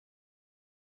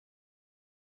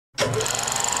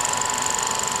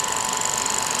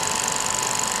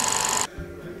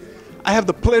I have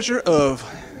the pleasure of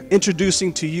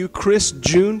introducing to you Cris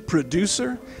Juen,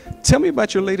 producer. Tell me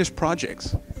about your latest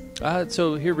projects.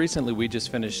 So here recently we just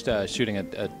finished shooting a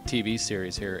TV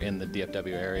series here in the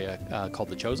DFW area called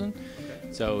The Chosen.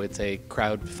 So it's a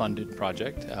crowd-funded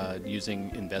project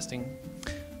using investing.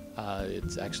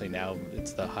 It's actually now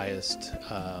it's the highest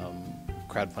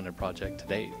crowd-funded project to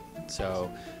date.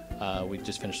 So we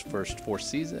just finished the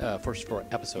first four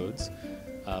episodes.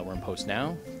 We're in post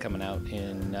now, coming out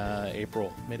in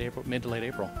April, mid to late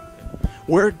April.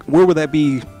 Where would that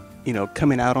be? You know,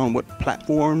 coming out on what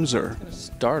platforms or? It's going to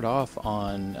start off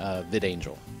on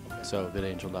VidAngel, so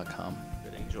vidangel.com.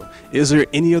 Is there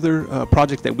any other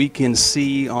project that we can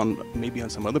see on maybe on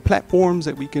some other platforms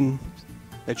that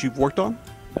you've worked on?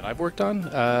 That I've worked on?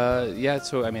 Yeah.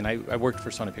 So I mean, I worked for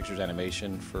Sony Pictures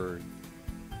Animation for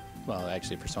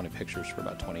Sony Pictures for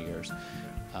about 20 years.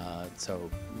 So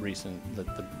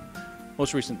the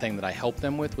most recent thing that I helped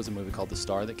them with was a movie called The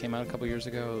Star that came out a couple years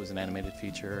ago. It was an animated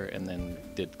feature, and then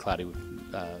did Cloudy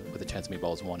with the Chance of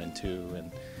Meatballs 1 and 2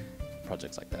 and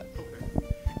projects like that.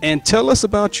 And tell us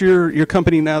about your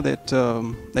company now that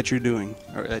you're doing,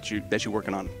 or that you're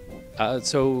working on.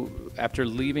 So after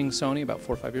leaving Sony about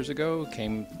 4 or 5 years ago,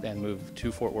 came and moved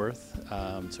to Fort Worth.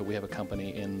 So we have a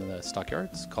company in the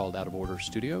Stockyards called Out of Order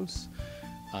Studios.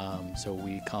 So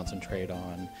we concentrate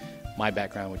on my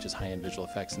background, which is high-end visual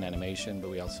effects and animation,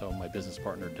 but my business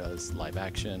partner does live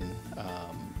action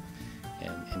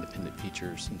and independent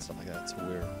features and stuff like that. So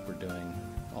we're doing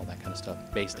all that kind of stuff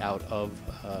based out of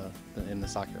in the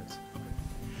Stockyards.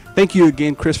 Thank you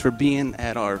again, Chris, for being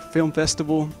at our film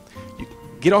festival. You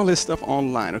get all this stuff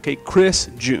online, okay? Cris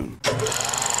Juen.